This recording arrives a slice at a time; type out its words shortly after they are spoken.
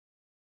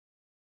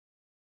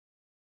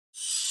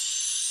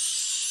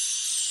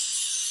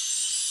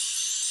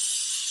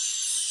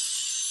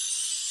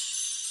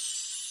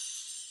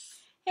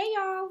Hey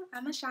y'all,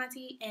 I'm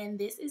Ashanti and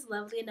this is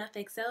Lovely Enough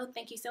XO.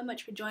 Thank you so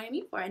much for joining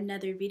me for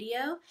another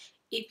video.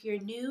 If you're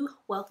new,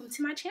 welcome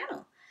to my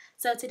channel.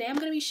 So today I'm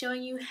going to be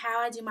showing you how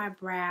I do my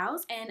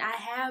brows, and I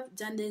have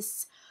done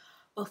this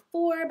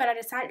before, but I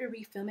decided to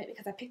refilm it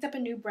because I picked up a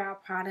new brow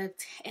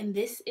product, and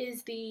this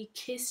is the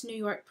Kiss New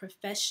York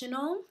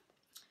Professional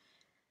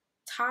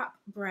Top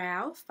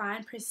Brow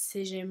Fine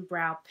Precision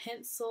Brow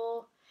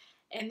Pencil.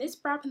 And this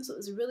brow pencil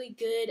is really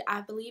good.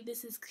 I believe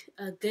this is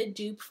a good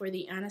dupe for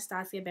the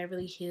Anastasia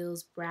Beverly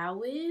Hills Brow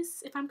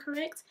Wiz, if I'm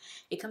correct.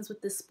 It comes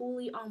with the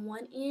spoolie on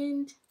one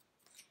end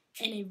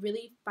and a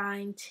really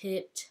fine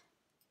tipped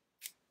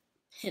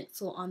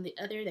pencil on the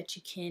other that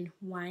you can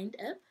wind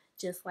up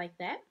just like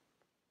that.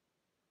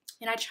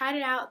 And I tried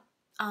it out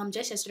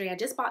just yesterday. I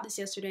just bought this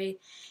yesterday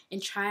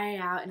and tried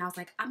it out, and I was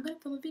like, I'm going to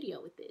film a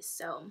video with this.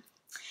 So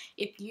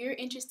if you're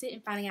interested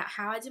in finding out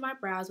how I do my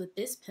brows with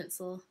this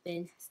pencil,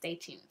 then stay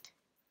tuned.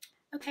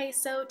 Okay,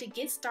 so to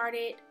get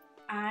started,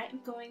 I am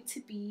going to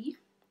be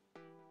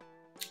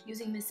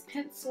using this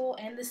pencil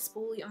and the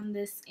spoolie on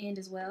this end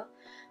as well.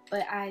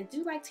 But I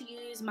do like to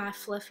use my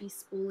fluffy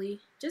spoolie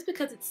just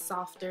because it's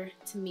softer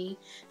to me.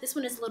 This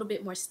one is a little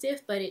bit more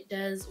stiff, but it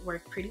does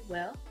work pretty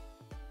well.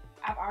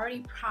 I've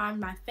already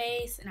primed my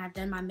face and I've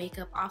done my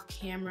makeup off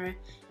camera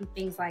and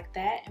things like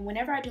that. And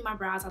whenever I do my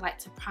brows, I like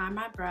to prime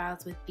my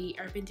brows with the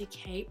Urban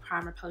Decay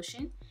Primer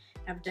Potion.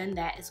 I've done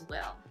that as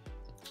well.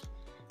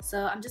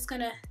 So I'm just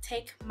gonna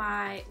take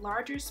my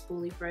larger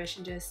spoolie brush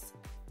and just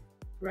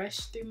brush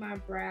through my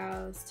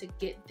brows to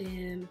get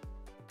them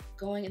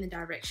going in the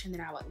direction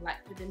that I would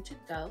like for them to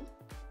go.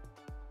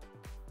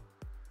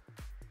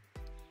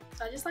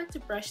 So I just like to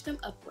brush them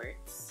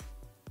upwards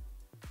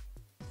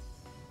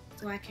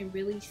so I can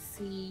really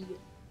see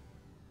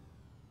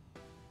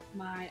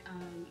my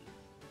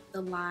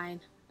the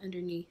line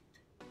underneath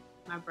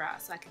my brow,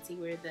 so I can see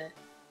where the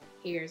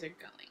hairs are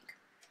going.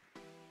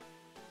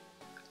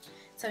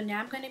 So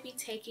now I'm going to be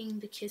taking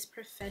the Kiss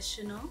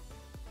Professional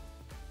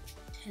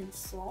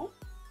pencil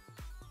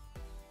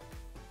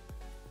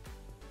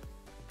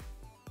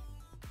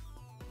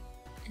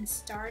and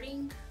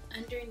starting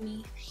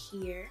underneath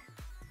here.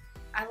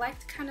 I like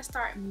to kind of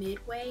start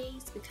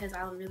midways because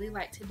I really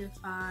like to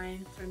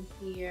define from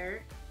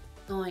here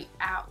going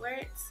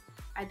outwards.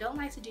 I don't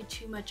like to do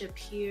too much up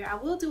here. I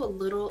will do a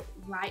little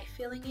light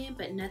filling in,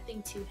 but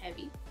nothing too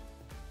heavy.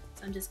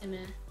 So I'm just going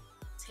to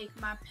take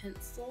my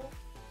pencil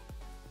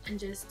and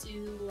just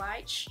do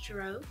light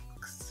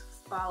strokes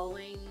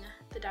following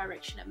the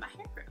direction of my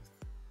hair growth.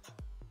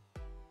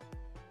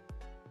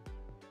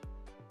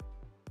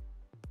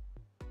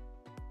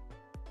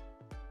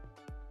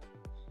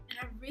 And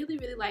I really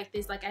like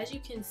this. Like, as you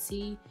can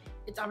see,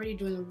 it's already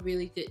doing a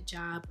really good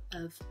job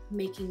of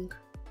making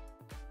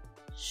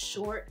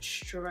short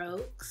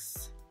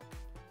strokes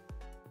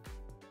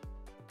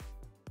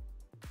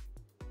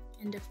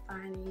and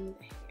defining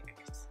the hair.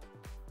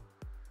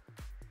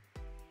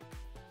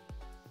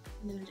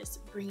 And then I'll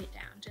just bring it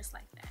down just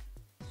like that.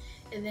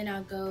 And then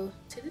I'll go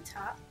to the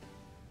top.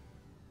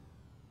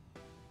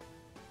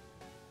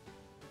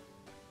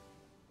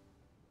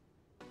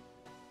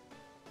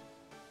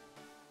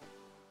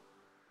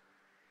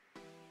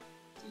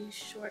 Do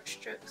short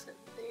strokes up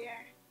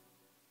there.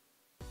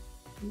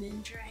 And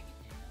then drag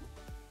it down.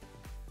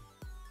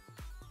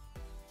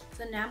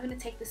 So now I'm going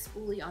to take the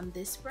spoolie on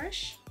this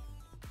brush,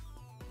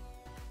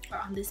 or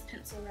on this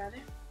pencil rather,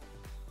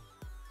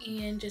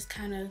 and just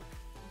kind of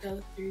go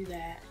through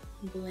that,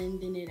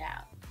 blending it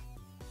out.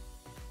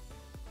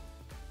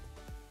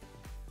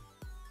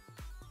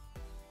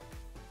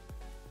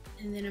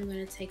 And then I'm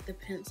going to take the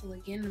pencil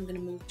again, I'm going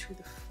to move to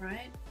the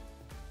front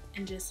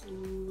and just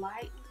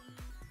lightly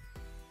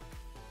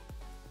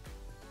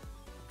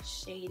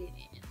shade it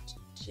in,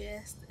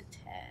 just a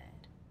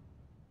tad.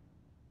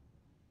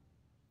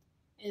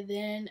 And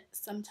then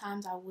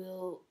sometimes I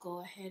will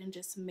go ahead and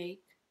just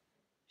make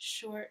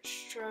short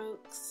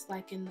strokes,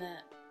 like in the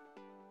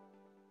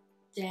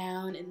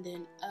down and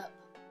then up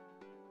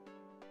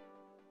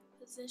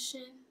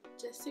position,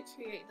 just to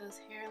create those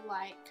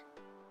hair-like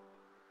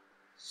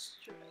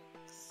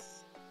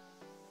strokes.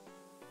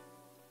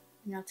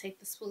 And I'll take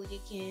the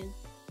spoolie again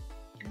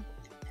and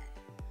blend that.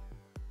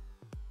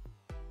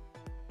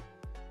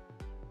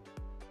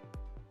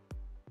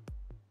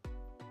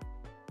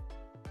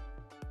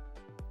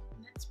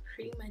 And that's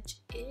pretty much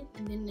it.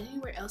 And then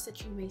anywhere else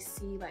that you may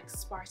see like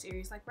sparse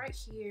areas, like right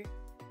here,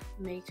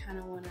 you may kind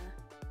of want to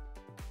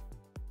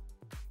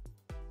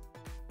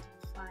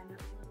a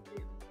little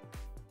bit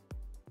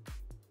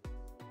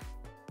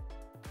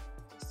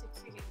just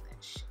to create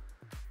that shape.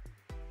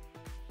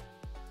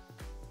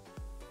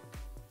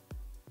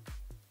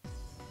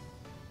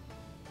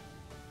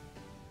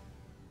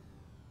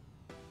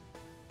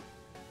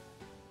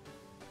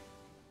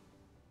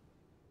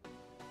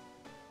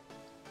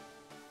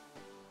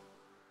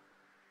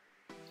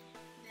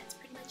 That's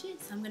pretty much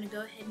it. So I'm going to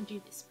go ahead and do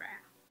this brow.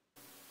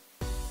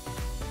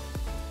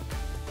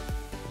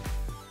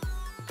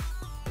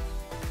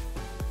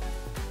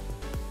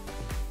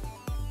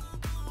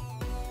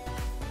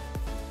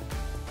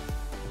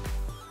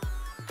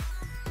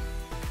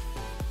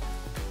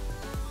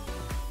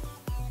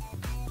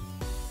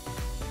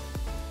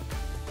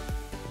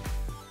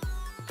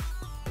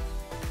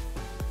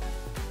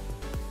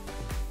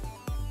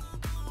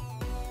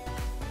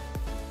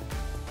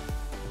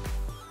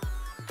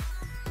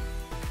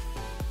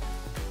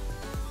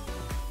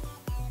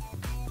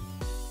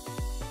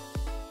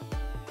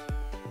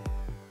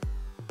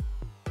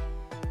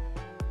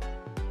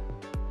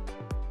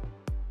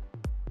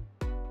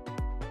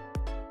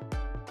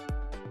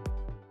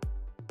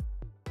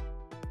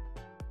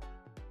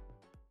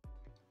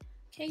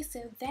 Okay,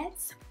 so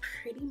that's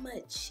pretty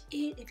much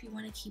it. If you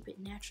want to keep it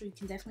natural, you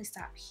can definitely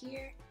stop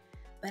here.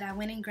 But I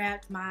went and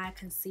grabbed my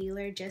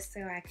concealer just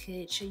so I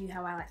could show you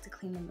how I like to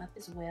clean them up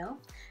as well.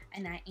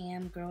 And I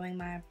am growing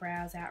my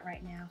brows out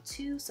right now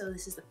too, so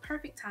this is the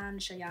perfect time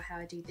to show y'all how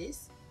I do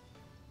this.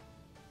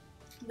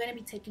 I'm going to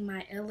be taking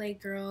my LA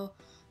Girl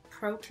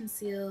Pro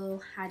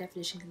Conceal High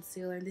Definition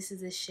Concealer. This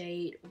is the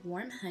shade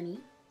Warm Honey.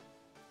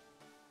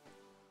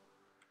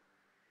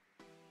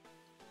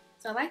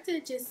 So I like to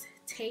just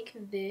take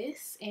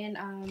this and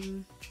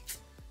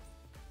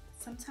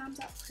sometimes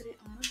I'll put it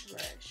on a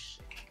brush.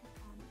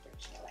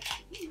 I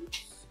like to use.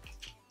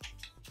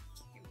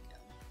 Here we go.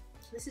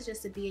 This is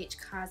just a BH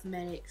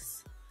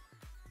Cosmetics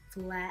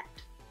flat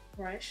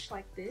brush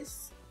like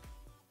this.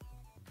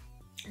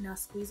 And I'll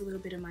squeeze a little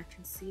bit of my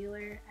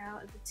concealer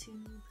out of the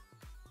tube.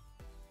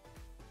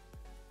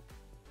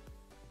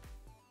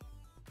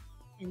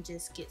 And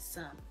just get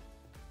some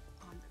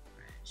on the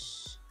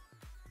brush.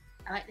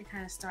 I like to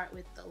kind of start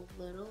with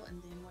a little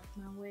and then work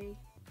my way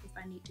if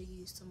I need to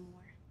use some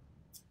more.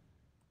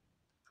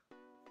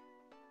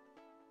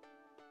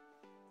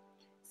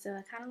 So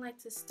I kind of like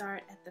to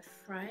start at the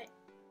front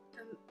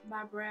of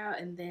my brow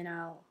and then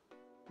I'll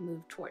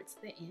move towards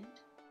the end.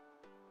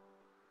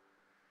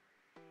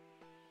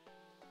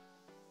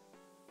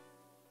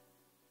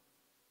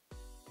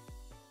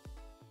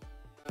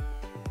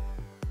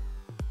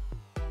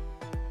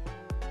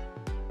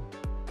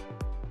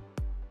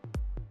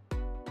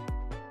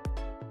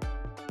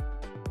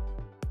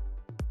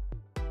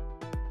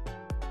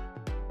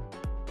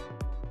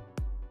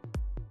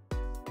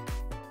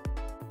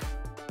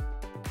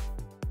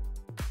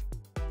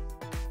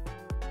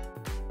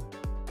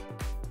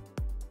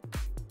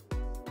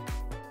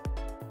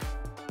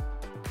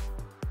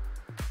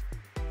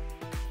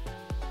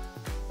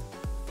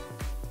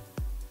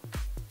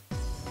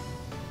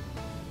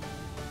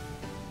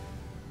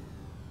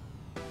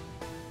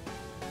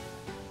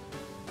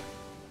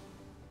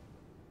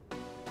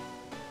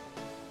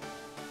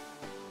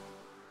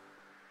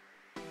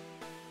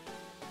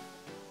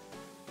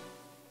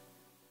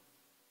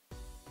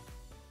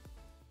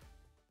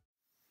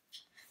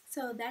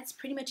 So that's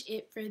pretty much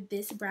it for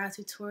this brow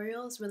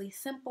tutorial. It's really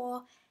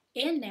simple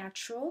and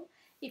natural.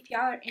 If y'all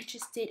are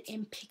interested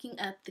in picking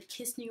up the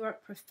Kiss New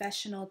York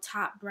Professional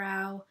Top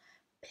Brow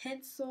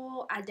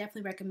Pencil, I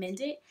definitely recommend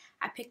it.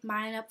 I picked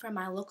mine up from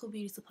my local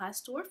beauty supply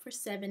store for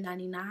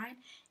 $7.99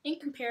 in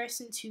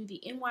comparison to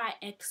the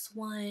NYX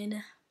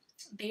one.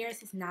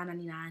 Theirs is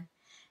 $9.99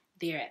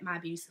 there at my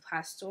beauty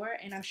supply store,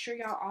 and I'm sure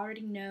y'all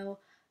already know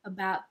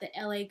about the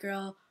LA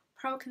Girl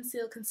Pro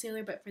Conceal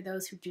Concealer, but for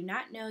those who do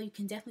not know, you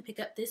can definitely pick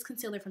up this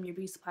concealer from your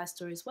beauty supply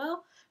store as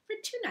well for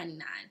 $2.99.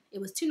 It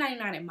was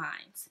 $2.99 at mine,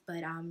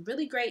 but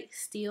really great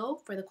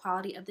steal for the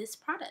quality of this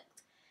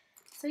product.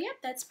 So yep,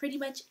 that's pretty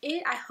much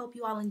it. I hope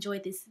you all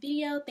enjoyed this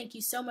video. Thank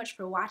you so much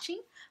for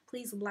watching.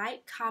 Please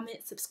like,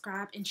 comment,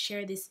 subscribe, and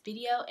share this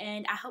video,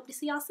 and I hope to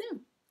see y'all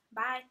soon.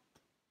 Bye.